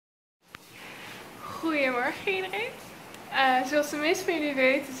Goedemorgen iedereen. Zoals de meesten van jullie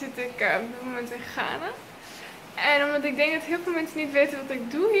weten zit ik op dit moment in Ghana. En omdat ik denk dat heel veel mensen niet weten wat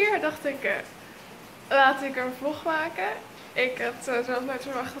ik doe hier, dacht ik, laat ik een vlog maken. Ik had zelf nooit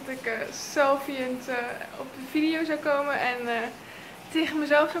verwacht dat ik zelfviend op de video zou komen en tegen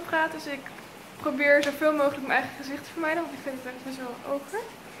mezelf zou praten. Dus ik probeer zoveel mogelijk mijn eigen gezicht te vermijden, want ik vind het echt best wel awkward.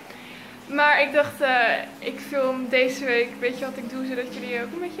 Maar ik dacht, ik film deze week, weet je wat ik doe, zodat jullie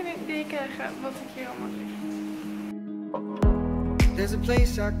ook een beetje een idee krijgen wat ik hier allemaal doe. There's a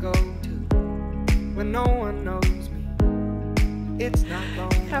place I go to when no one knows me. It's not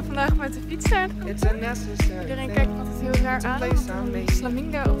long. Ik ga vandaag met de fiets naar het kantoor. Iedereen kijkt me altijd heel raar aan. Een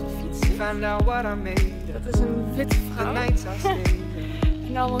flamingo op de fiets. Dat is een witte vrouw.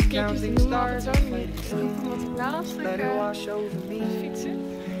 En allemaal kindjes die noemen altijd zo. Die roepen wat ik naast ik fietsen.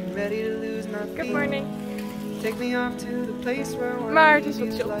 Good morning. Maar het is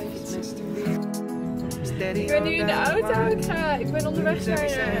wat chill op de fiets. Ik ben nu in de auto. Ik ben onderweg naar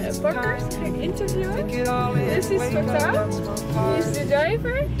Bakkers. Die ga ik interviewen. This is Fatal. He is the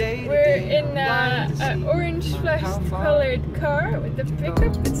driver. We're in an orange flashed colored car with the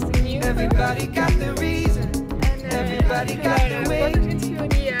pickup. It's the new car. Everybody got the reason. Everybody got the way.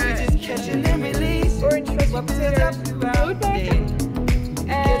 Orange flashed roadback.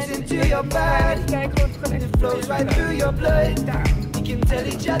 Into your body, it flows right through your blood. We can tell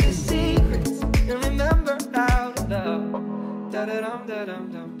each other secrets and remember how to love. Da da dum da dum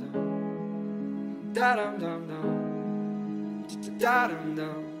dum dum. Da dum dum dum. Da dum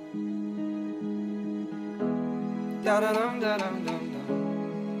dum. Da da dum da dum dum dum.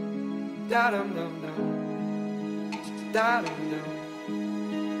 Da dum dum dum. Da dum dum.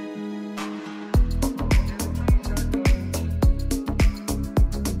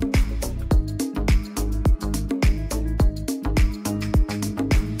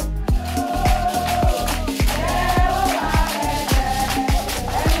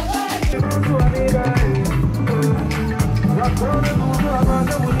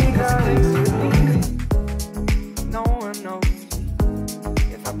 No one knows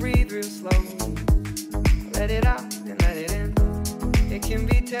if I breathe real slow. Let it out and let it in. It can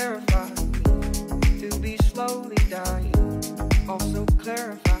be terrifying to be slowly dying. Also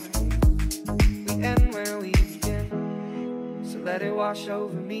clarifying we end where we begin. So let it wash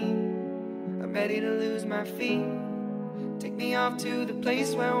over me. I'm ready to lose my feet. Take me off to the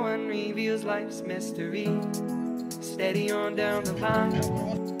place where one reveals life's mystery. Steady on down the line.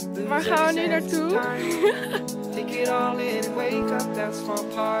 Waar gaan we nu naartoe? Take it all in and wake up that small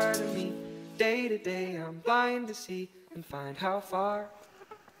part of me. Day to day I'm blind to see and find how far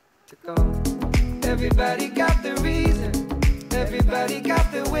to go. Everybody got the reason. Everybody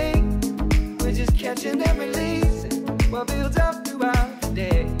got the way. We're just catching and releasing what builds up throughout the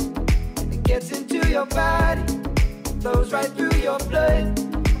day. It gets into your body, flows right through your blood.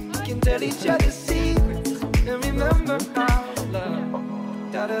 We can tell each other secrets and remember how to love.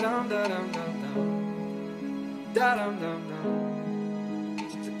 Da da dum da dum dum dum. Da dum dum dum.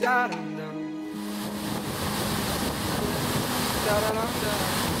 Da dum dum. Da da dum dum.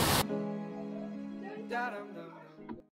 Da dum dum.